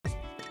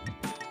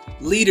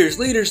Leaders,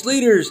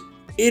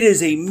 it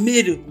is a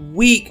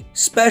midweek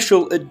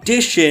special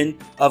edition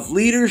of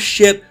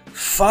Leadership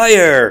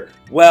Fire.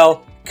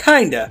 Well,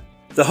 kinda.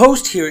 The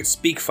host here at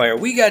Speak Fire,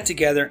 we got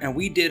together and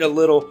we did a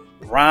little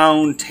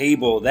round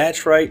table.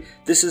 That's right,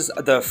 this is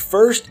the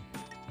first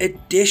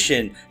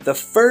edition, the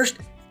first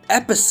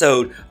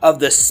episode of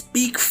the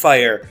Speak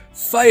Fire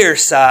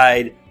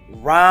Fireside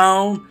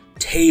Round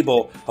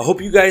Table. I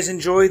hope you guys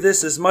enjoy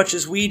this as much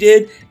as we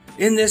did.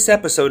 In this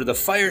episode of the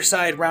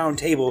Fireside Round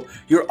Table,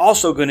 you're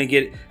also going to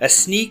get a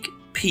sneak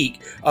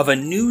peek of a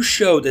new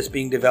show that's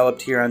being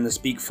developed here on the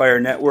Speak Fire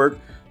Network,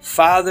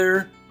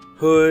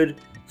 Fatherhood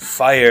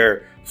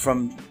Fire,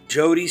 from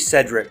Jody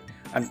Cedric.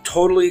 I'm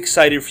totally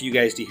excited for you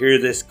guys to hear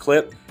this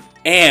clip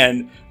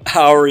and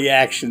our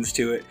reactions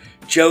to it.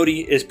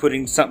 Jody is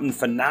putting something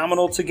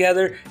phenomenal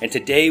together, and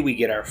today we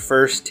get our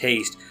first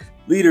taste.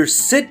 Leaders,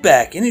 sit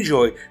back and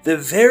enjoy the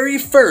very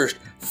first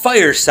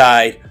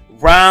Fireside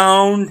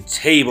Round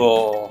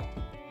Table.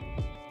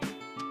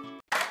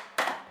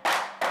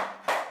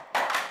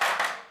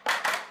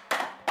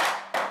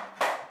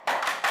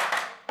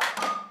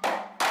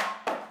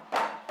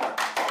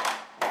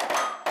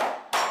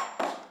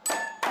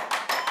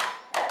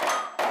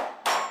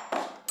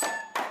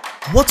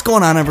 What's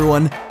going on,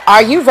 everyone?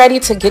 Are you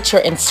ready to get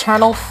your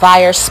internal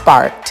fire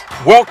sparked?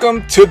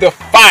 Welcome to the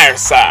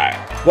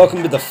Fireside.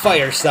 Welcome to the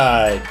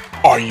Fireside.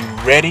 Are you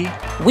ready?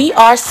 We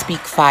are Speak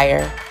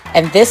Fire,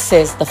 and this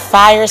is the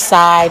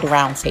Fireside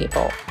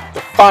Roundtable.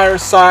 The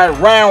Fireside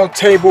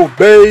Roundtable,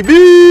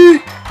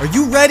 baby! Are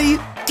you ready?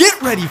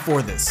 Get ready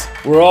for this.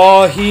 We're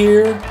all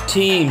here.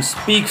 Team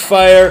Speak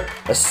Fire,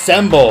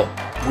 assemble.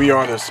 We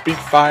are the Speak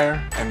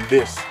Fire, and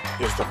this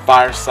is the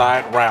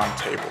Fireside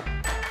Roundtable.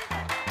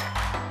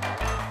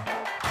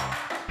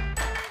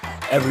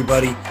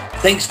 Everybody,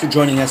 thanks for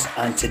joining us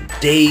on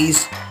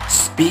today's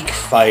Speak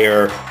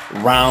Fire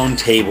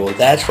Roundtable.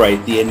 That's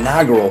right, the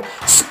inaugural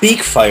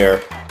Speak Fire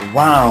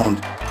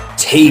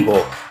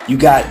Roundtable. You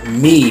got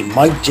me,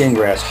 Mike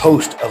Gingras,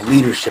 host of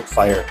Leadership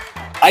Fire,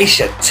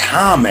 Aisha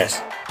Thomas,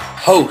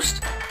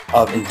 host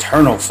of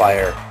Internal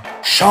Fire,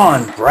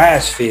 Sean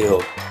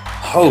Brasfield,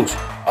 host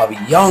of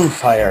Young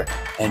Fire,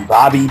 and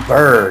Bobby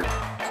Berg,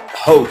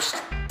 host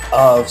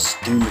of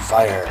Student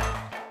Fire.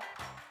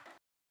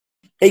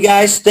 Hey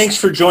guys, thanks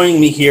for joining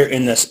me here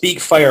in the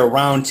Speak Fire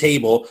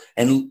Roundtable,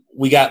 and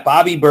we got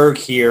Bobby Berg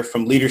here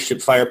from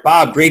Leadership Fire.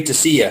 Bob, great to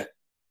see you.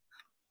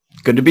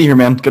 Good to be here,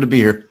 man. Good to be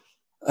here.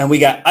 And we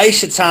got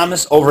Aisha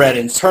Thomas over at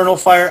Internal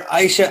Fire.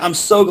 Aisha, I'm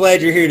so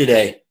glad you're here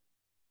today.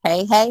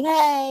 Hey.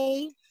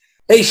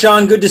 Hey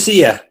Sean, good to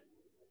see you.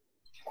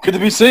 Good to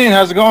be seen.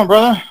 How's it going,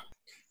 brother?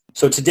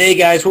 So today,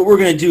 guys, what we're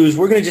going to do is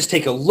we're going to just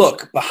take a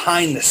look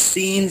behind the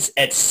scenes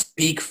at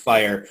Speak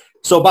Fire.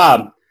 So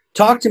Bob,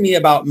 talk to me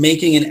about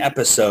making an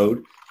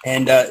episode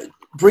and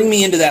bring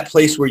me into that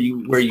place where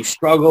you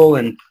struggle,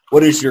 and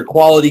what is your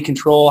quality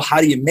control?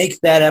 How do you make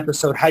that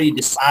episode? How do you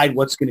decide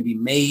what's going to be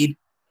made?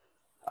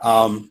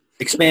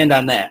 Expand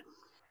on that.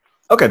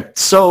 Okay,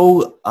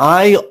 so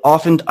I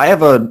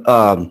have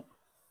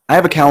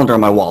a calendar on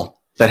my wall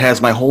that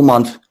has my whole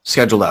month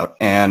scheduled out,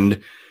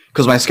 and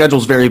because my schedule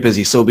is very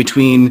busy, so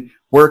between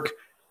work,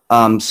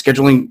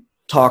 scheduling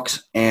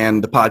talks,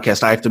 and the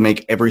podcast, I have to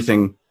make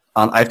everything.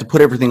 I have to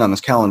put everything on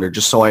this calendar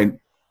just so I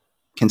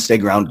can stay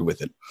grounded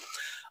with it.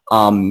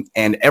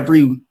 And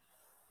every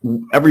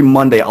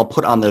Monday, I'll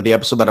put on there the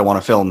episode that I want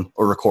to film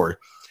or record.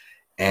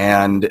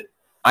 And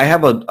I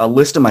have a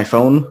list in my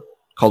phone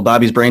called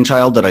Bobby's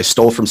Brainchild that I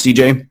stole from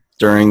CJ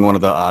during one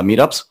of the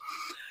meetups.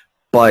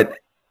 But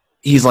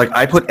he's like,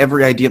 I put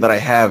every idea that I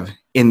have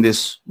in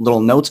this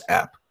little notes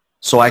app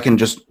so I can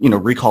just,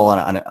 recall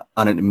on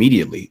it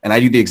immediately. And I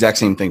do the exact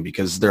same thing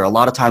because there are a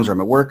lot of times where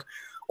I'm at work,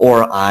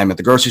 or I'm at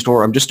the grocery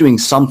store, or I'm just doing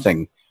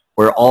something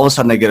where all of a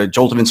sudden I get a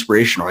jolt of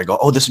inspiration, or I go,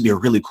 oh, this would be a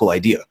really cool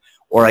idea.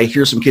 Or I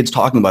hear some kids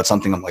talking about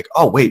something, I'm like,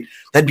 oh, wait,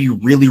 that'd be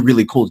really,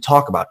 really cool to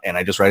talk about, and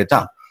I just write it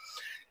down.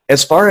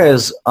 As far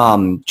as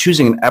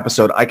choosing an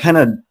episode, I kind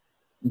of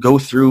go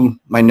through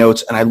my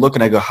notes, and I look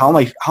and I go, how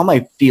am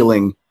I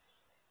feeling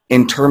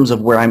in terms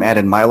of where I'm at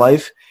in my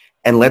life?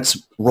 And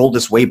let's roll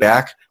this way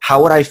back.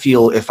 How would I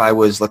feel if I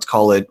was, let's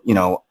call it,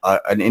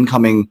 an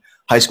incoming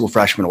high school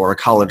freshman or a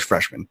college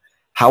freshman?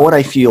 How would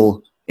I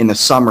feel in the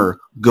summer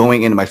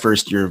going into my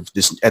first year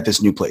at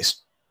this new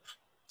place?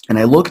 And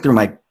I look through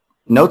my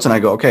notes and I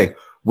go, okay,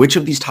 which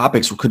of these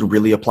topics could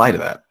really apply to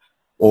that?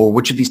 Or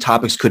which of these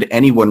topics could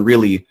anyone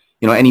really,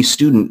 any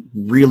student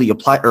really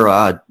apply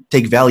or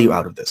take value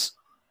out of this?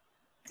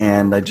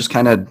 And I just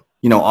kind of,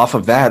 off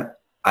of that,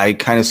 I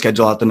kind of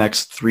schedule out the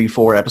next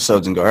 3-4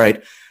 episodes and go, all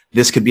right,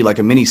 this could be like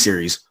a mini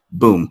series.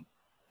 Boom.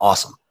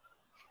 Awesome.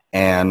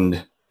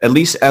 And at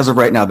least as of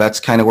right now, that's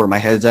kind of where my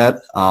head's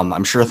at.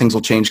 I'm sure things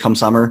will change come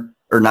summer,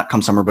 or not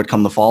come summer, but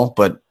come the fall.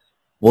 But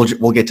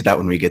we'll get to that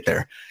when we get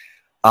there.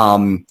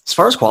 As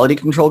far as quality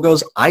control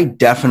goes, I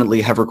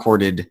definitely have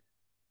recorded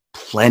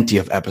plenty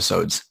of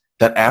episodes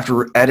that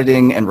after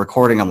editing and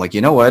recording, I'm like,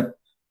 you know what?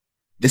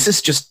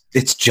 It's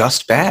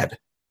just bad.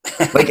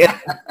 Like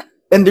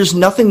And there's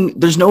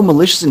no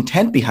malicious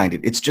intent behind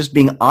it. It's just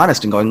being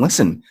honest and going,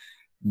 listen,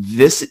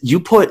 you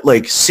put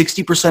like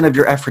 60% of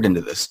your effort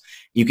into this.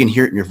 You can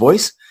hear it in your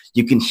voice.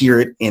 You can hear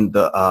it in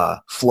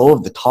the flow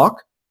of the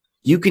talk.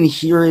 You can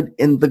hear it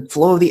in the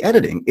flow of the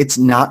editing. It's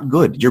not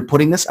good. You're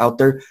putting this out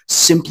there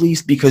simply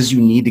because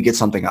you need to get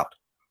something out.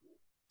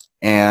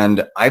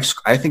 And I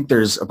think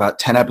there's about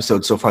 10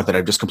 episodes so far that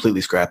I've just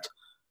completely scrapped.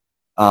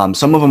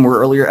 Some of them were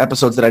earlier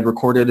episodes that I'd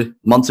recorded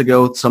months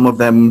ago. Some of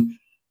them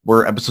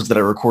were episodes that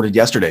I recorded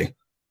yesterday.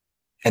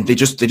 And they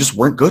just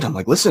weren't good. I'm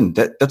like, listen,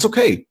 that's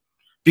okay.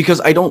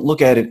 Because I don't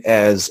look at it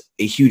as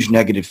a huge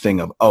negative thing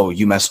of, oh,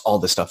 you mess all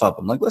this stuff up.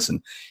 I'm like,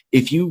 listen,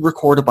 if you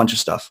record a bunch of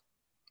stuff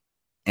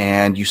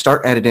and you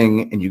start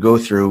editing and you go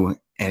through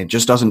and it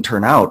just doesn't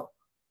turn out,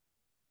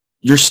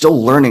 you're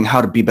still learning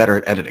how to be better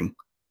at editing.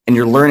 And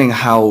you're learning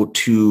how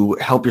to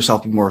help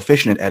yourself be more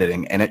efficient at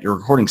editing and at your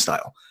recording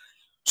style.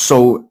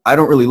 So I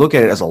don't really look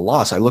at it as a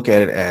loss. I look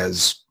at it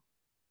as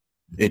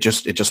it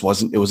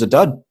was a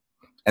dud.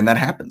 And that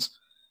happens.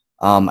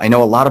 I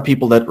know a lot of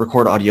people that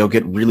record audio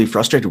get really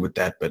frustrated with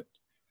that, but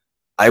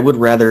I would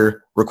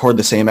rather record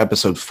the same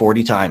episode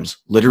 40 times,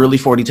 literally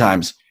 40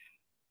 times,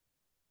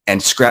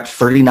 and scrap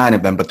 39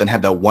 of them, but then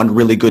have that one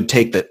really good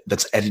take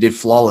that's edited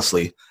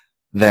flawlessly,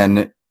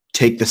 than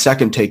take the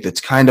second take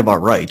that's kind of all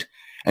right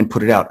and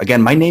put it out.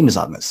 Again, my name is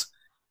on this.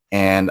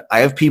 And I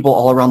have people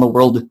all around the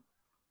world,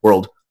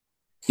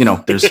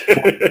 there's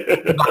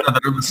that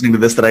are listening to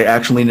this that I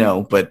actually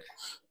know, but,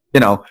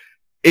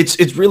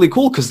 it's really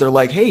cool because they're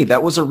like, hey,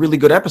 that was a really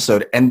good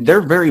episode. And they're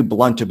very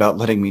blunt about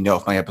letting me know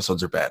if my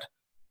episodes are bad.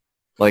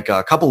 Like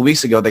a couple of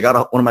weeks ago,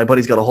 one of my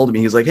buddies got a hold of me.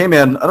 He's like, hey,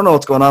 man, I don't know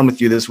what's going on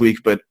with you this week,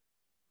 but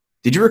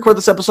did you record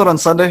this episode on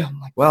Sunday? I'm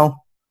like,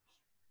 well,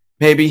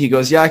 maybe. He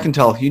goes, yeah, I can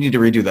tell. You need to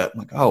redo that. I'm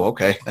like, oh,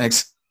 okay,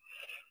 thanks.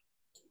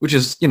 Which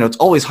is, it's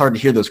always hard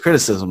to hear those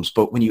criticisms,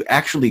 but when you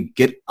actually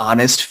get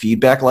honest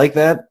feedback like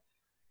that,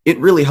 it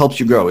really helps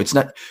you grow.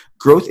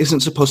 Growth isn't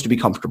supposed to be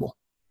comfortable.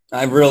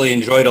 I've really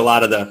enjoyed a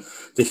lot of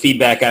the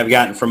feedback I've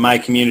gotten from my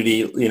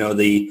community.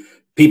 The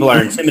people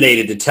are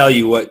intimidated to tell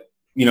you what,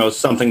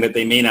 something that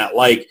they may not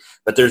like,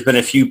 but there's been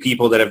a few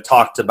people that have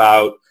talked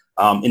about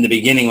in the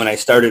beginning when I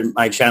started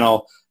my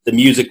channel, the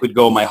music would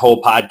go my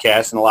whole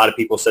podcast, and a lot of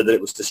people said that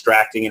it was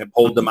distracting and it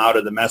pulled them out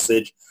of the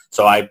message.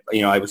 So I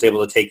was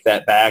able to take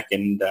that back,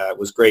 and it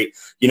was great.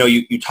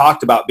 You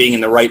talked about being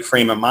in the right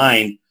frame of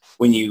mind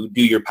when you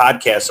do your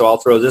podcast. So I'll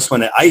throw this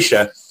one at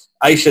Aisha.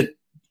 Aisha,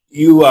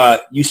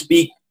 you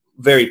speak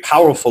very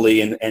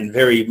powerfully and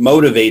very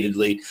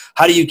motivatedly.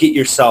 How do you get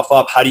yourself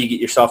up? How do you get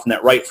yourself in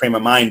that right frame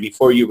of mind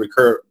before you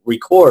record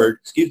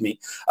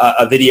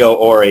a video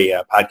or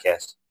a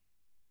podcast?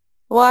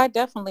 Well, I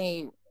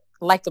definitely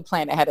like to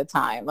plan ahead of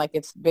time. Like,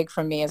 it's big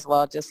for me as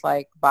well, just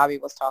like Bobby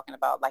was talking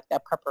about. Like,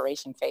 that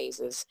preparation phase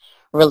is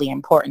really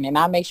important. And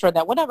I make sure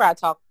that whatever I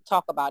talk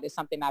about is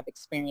something I've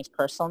experienced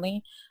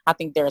personally. I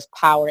think there's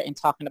power in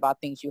talking about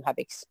things you have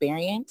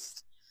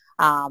experienced.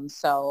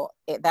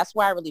 That's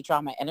where I really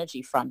draw my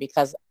energy from,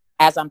 because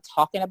as I'm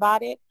talking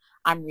about it,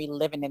 I'm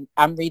reliving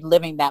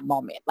that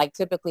moment. Like,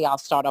 typically I'll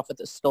start off with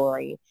a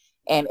story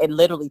and it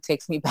literally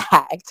takes me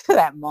back to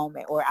that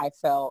moment where I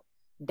felt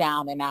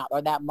down and out,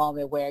 or that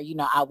moment where,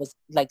 I was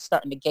like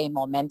starting to gain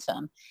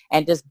momentum,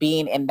 and just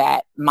being in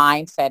that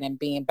mindset and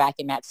being back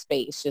in that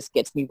space just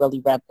gets me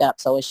really revved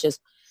up. So it's just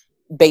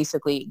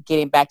basically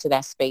getting back to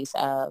that space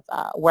of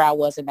where I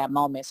was in that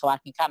moment, so I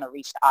can kind of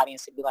reach the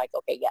audience and be like,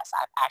 okay, yes,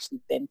 I've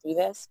actually been through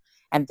this,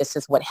 and this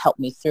is what helped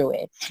me through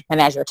it. And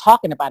as you're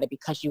talking about it,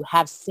 because you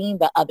have seen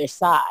the other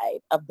side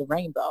of the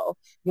rainbow,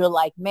 you're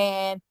like,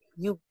 man,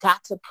 you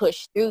got to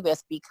push through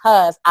this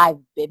because I've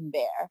been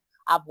there.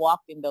 I've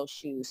walked in those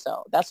shoes.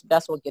 So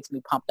that's what gets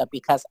me pumped up,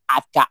 because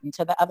I've gotten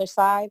to the other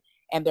side,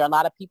 and there are a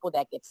lot of people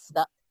that get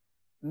stuck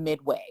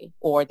midway,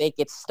 or they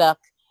get stuck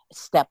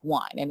step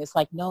one, and it's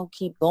like, no,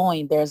 keep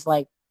going. There's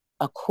like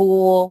a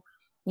cool,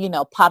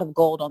 pot of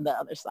gold on the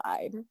other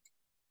side.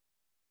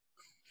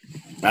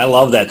 I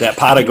love that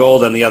pot of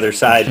gold on the other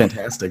side.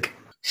 Fantastic.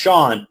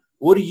 Sean,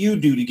 what do you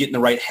do to get in the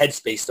right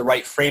headspace, the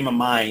right frame of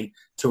mind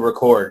to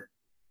record?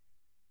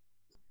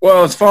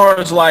 Well, as far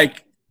as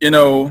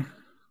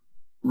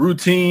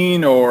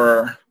routine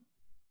or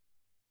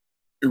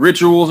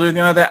rituals or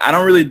anything like that, I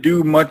don't really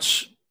do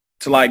much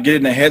to get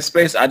in the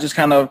headspace. I just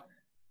kind of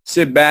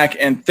sit back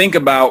and think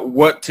about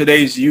what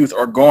today's youth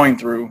are going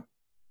through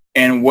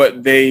and what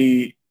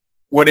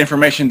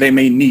information they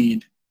may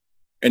need,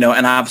 and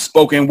I've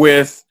spoken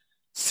with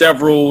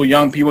several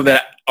young people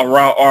that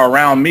are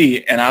around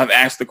me, and I've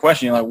asked the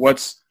question,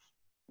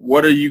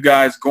 what are you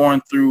guys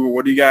going through?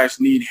 What do you guys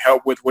need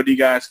help with? What do you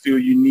guys feel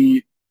you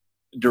need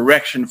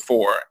direction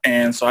for?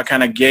 And so I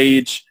kind of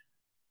gauge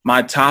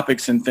my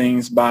topics and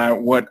things by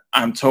what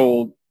I'm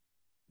told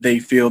they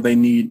feel they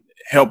need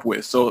help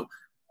with. So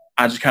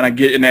I just kind of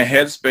get in that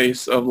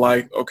headspace of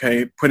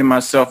okay, putting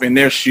myself in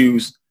their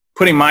shoes,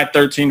 putting my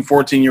 13,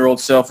 14-year-old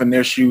self in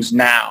their shoes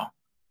now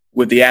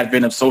with the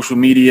advent of social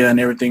media and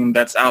everything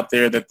that's out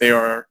there that they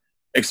are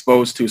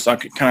exposed to. So I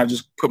could kind of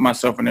just put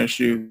myself in their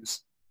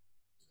shoes.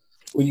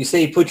 when you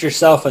say put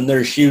yourself in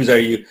their shoes, are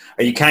you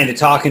kind of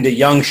talking to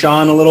young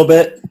Sean a little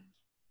bit?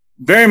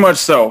 Very much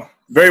so.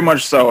 Very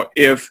much so.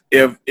 If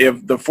the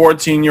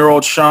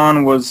 14-year-old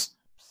Sean was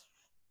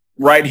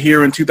right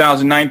here in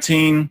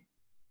 2019,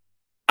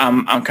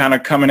 I'm kind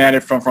of coming at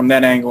it from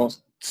that angle,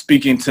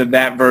 speaking to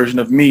that version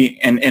of me,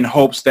 and in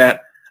hopes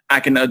that I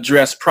can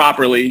address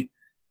properly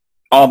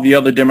all the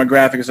other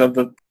demographics of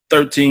the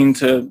 13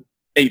 to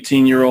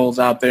 18-year-olds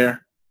out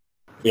there.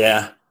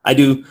 Yeah, I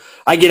do.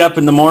 I get up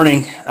in the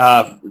morning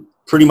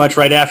pretty much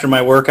right after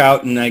my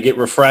workout, and I get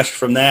refreshed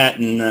from that,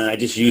 and I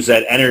just use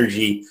that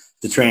energy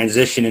to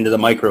transition into the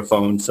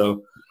microphone.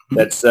 So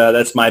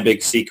that's my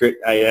big secret.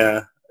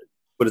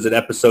 What is it,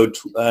 episode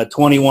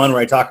 21,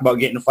 where I talk about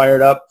getting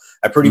fired up.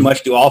 I pretty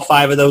much do all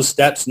 5 of those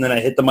steps, and then I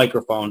hit the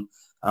microphone.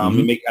 I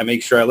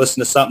make sure I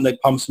listen to something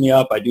that pumps me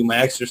up. I do my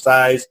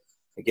exercise.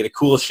 I get a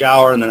cool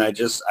shower, and then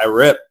I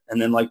rip.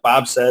 And then, like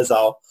Bob says,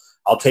 I'll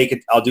take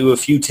it. I'll do a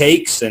few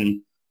takes,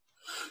 and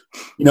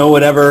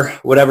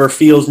whatever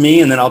feels me,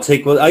 and then I'll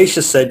take what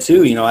Aisha said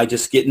too. I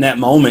just get in that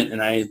moment,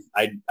 and I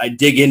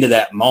dig into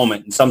that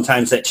moment, and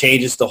sometimes that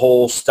changes the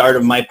whole start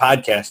of my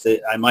podcast.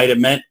 I might have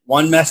meant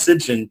one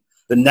message, and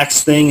the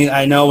next thing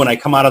I know, when I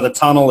come out of the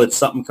tunnel, it's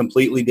something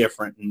completely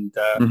different, and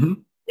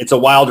it's a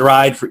wild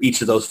ride for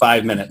each of those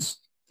 5 minutes.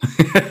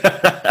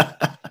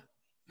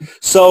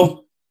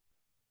 So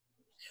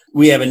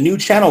we have a new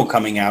channel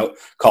coming out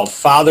called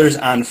Fathers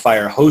on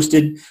Fire,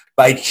 hosted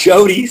by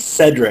Jody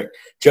Cedric.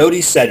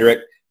 Jody Cedric,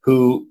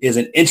 who is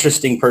an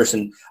interesting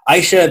person.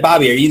 Aisha,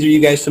 Bobby, are either of you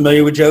guys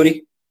familiar with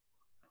Jody?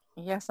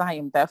 Yes, I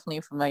am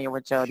definitely familiar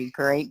with Jody.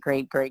 Great,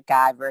 great, great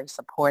guy, very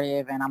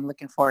supportive, and I'm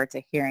looking forward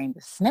to hearing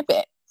the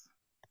snippet.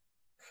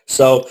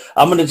 So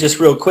I'm going to just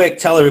real quick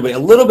tell everybody a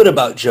little bit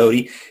about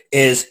Jody.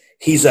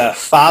 He's a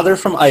father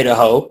from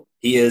Idaho.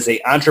 He is an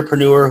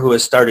entrepreneur who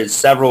has started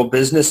several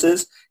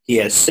businesses. He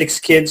has 6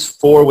 kids,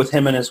 4 with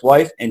him and his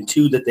wife, and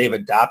 2 that they've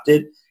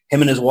adopted.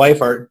 Him and his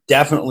wife are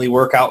definitely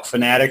workout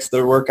fanatics.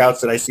 Their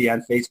workouts that I see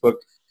on Facebook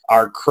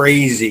are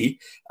crazy.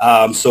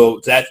 So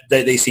that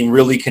they seem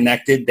really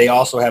connected. They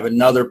also have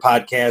another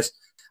podcast,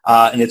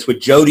 and it's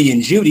with Jody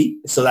and Judy.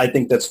 So I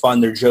think that's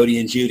fun. They're Jody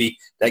and Judy.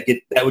 That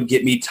would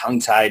get me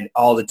tongue-tied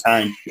all the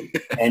time.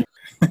 And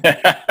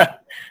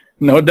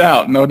No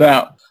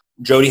doubt.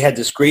 Jody had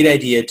this great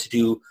idea to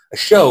do a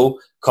show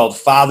called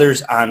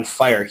Fathers on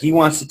Fire. He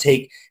wants to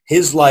take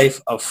his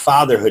life of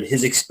fatherhood,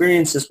 his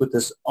experiences with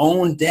his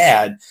own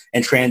dad,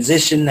 and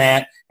transition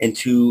that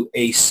into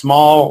a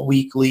small,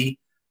 weekly,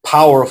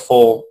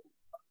 powerful,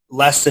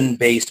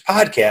 lesson-based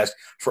podcast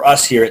for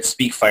us here at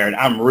Speak Fire, and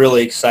I'm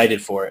really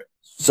excited for it.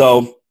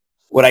 So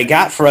what I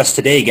got for us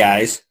today,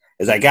 guys,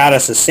 is I got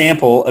us a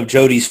sample of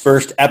Jody's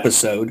first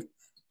episode,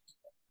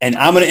 and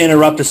I'm going to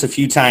interrupt us a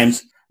few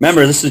times.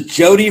 Remember, this is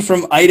Jody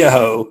from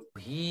Idaho.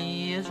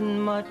 He isn't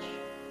much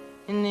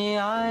in the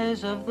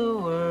eyes of the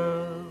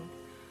world,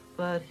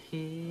 but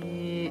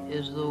he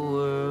is the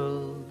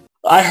world.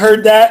 I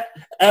heard that.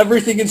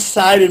 Everything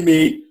inside of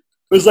me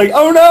was like,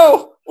 oh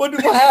no, what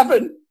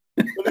happened?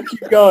 Let me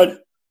keep going.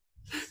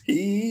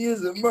 He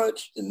isn't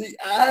much in the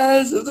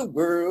eyes of the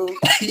world.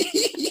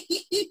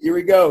 Here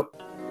we go.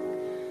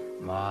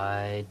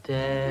 My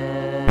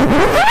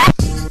dad.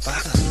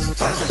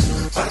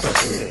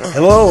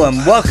 Hello and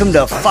welcome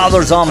to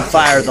Fathers on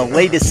Fire, the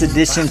latest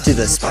addition to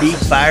the Speak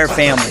Fire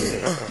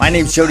family. My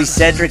name's Jody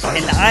Cedric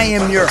and I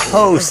am your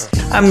host.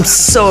 I'm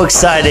so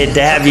excited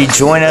to have you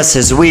join us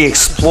as we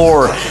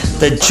explore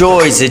the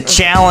joys, the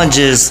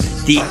challenges,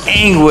 the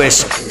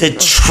anguish, the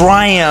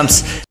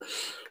triumphs.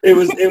 It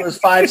was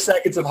 5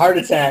 seconds of heart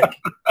attack.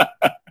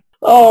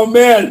 Oh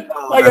man,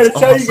 I gotta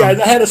tell you guys,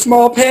 I had a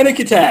small panic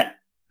attack.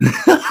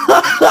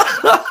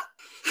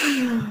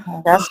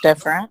 That's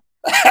different.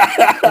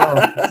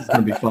 This is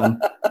gonna be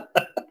fun.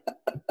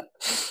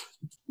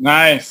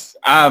 Nice.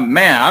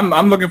 Man,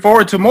 I'm looking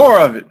forward to more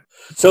of it.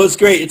 So it's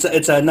great.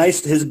 It's a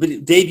nice, his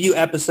debut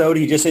episode.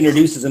 He just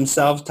introduces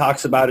himself,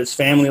 talks about his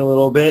family a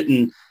little bit,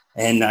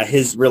 and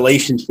his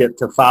relationship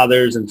to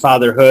fathers and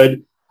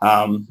fatherhood.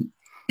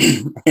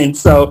 And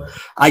so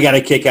I got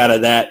a kick out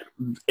of that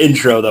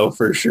intro, though,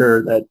 for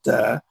sure.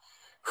 That,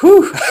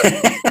 whew.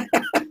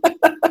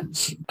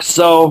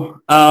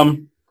 So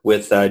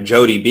with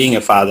Jody being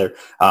a father,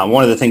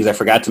 one of the things I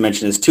forgot to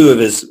mention is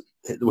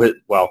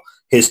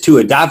his 2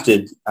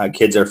 adopted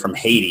kids are from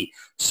Haiti.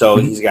 So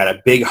he's got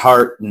a big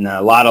heart and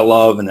a lot of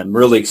love, and I'm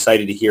really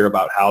excited to hear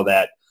about how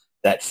that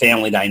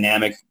family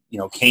dynamic,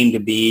 came to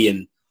be,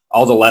 and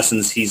all the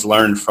lessons he's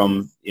learned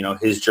from,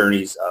 his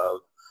journeys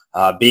of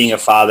being a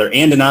father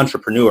and an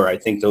entrepreneur. I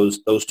think those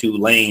 2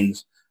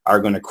 lanes are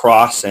going to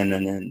cross, and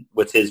then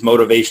with his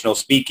motivational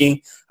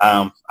speaking,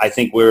 I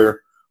think we're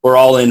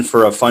all in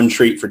for a fun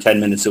treat for 10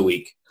 minutes a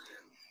week.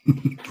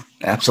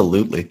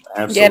 Absolutely.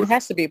 Yeah, it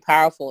has to be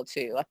powerful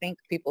too. I think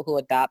people who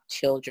adopt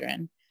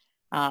children,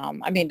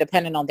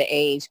 depending on the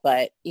age,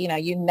 but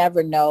you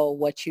never know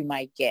what you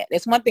might get.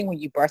 It's one thing when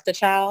you birth a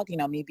child,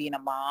 me being a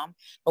mom,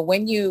 but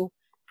when you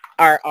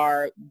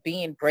are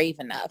being brave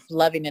enough,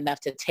 loving enough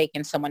to take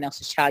in someone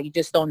else's child, you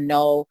just don't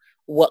know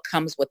what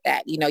comes with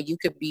that. You know, you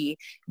could be,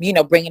 you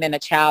know, bringing in a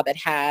child that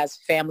has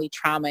family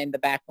trauma in the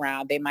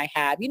background. They might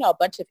have, you know, a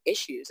bunch of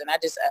issues. And I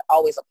just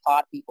always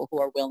applaud people who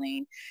are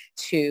willing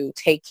to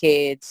take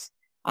kids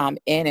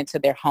into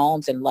their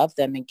homes and love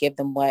them and give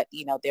them what,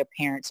 you know, their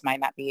parents might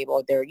not be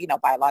able, their, you know,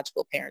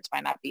 biological parents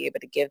might not be able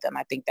to give them.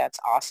 I think that's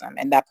awesome.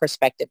 And that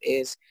perspective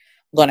is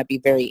going to be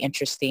very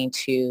interesting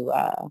to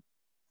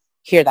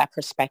hear that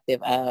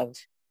perspective of,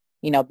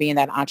 you know, being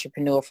that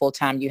entrepreneur full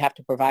time, you have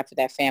to provide for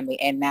that family.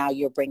 And now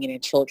you're bringing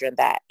in children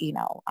that, you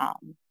know,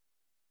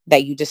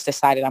 that you just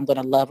decided I'm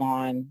going to love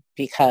on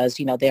because,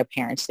 you know, their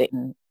parents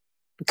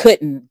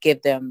couldn't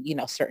give them, you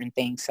know, certain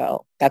things.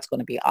 So that's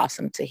going to be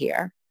awesome to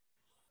hear.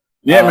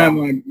 Yeah,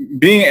 man.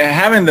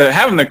 Having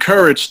the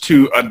courage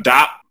to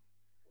adopt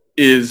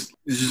is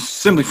just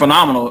simply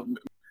phenomenal.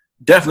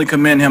 Definitely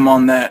commend him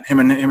on that. Him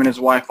and his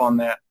wife on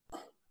that.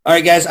 All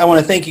right, guys, I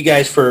want to thank you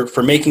guys for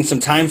making some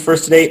time for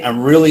us today.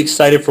 I'm really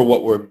excited for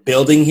what we're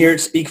building here at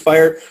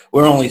SpeakFire.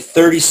 We're only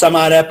 30 some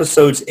odd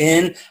episodes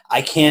in.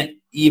 I can't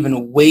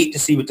even wait to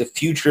see what the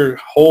future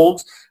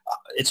holds.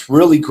 It's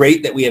really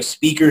great that we have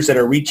speakers that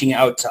are reaching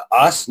out to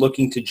us,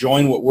 looking to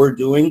join what we're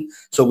doing,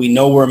 so we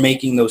know we're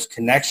making those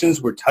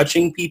connections. We're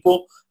touching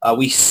people.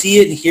 We see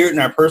it and hear it in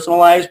our personal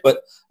lives,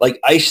 but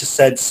like Aisha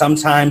said,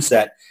 sometimes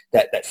that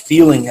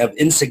feeling of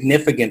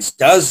insignificance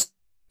does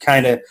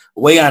kind of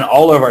weigh on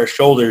all of our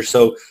shoulders.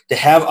 So to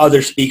have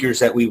other speakers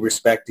that we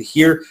respect, to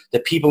hear the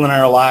people in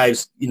our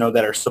lives, you know,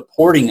 that are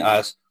supporting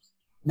us,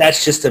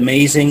 that's just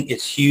amazing.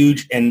 It's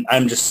huge, and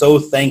I'm just so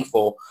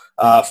thankful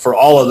for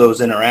all of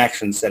those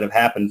interactions that have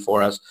happened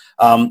for us.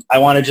 I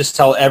want to just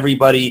tell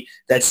everybody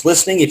that's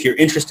listening, if you're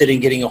interested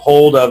in getting a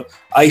hold of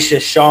Aisha,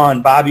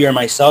 Sean, Bobby, or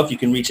myself, you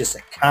can reach us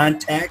at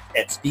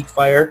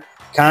contact@SpeakFire.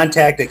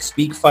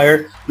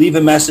 Contact@SpeakFire. Leave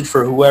a message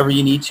for whoever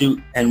you need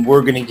to, and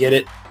we're going to get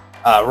it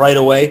right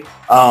away.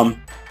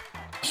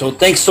 So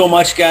thanks so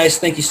much, guys.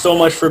 Thank you so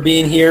much for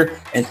being here,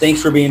 and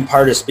thanks for being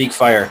part of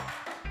SpeakFire.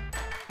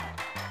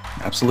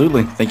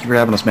 Absolutely. Thank you for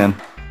having us, man.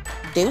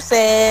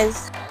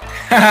 Deuces.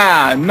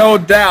 No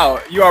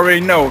doubt. You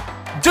already know.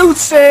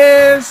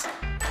 Deuces!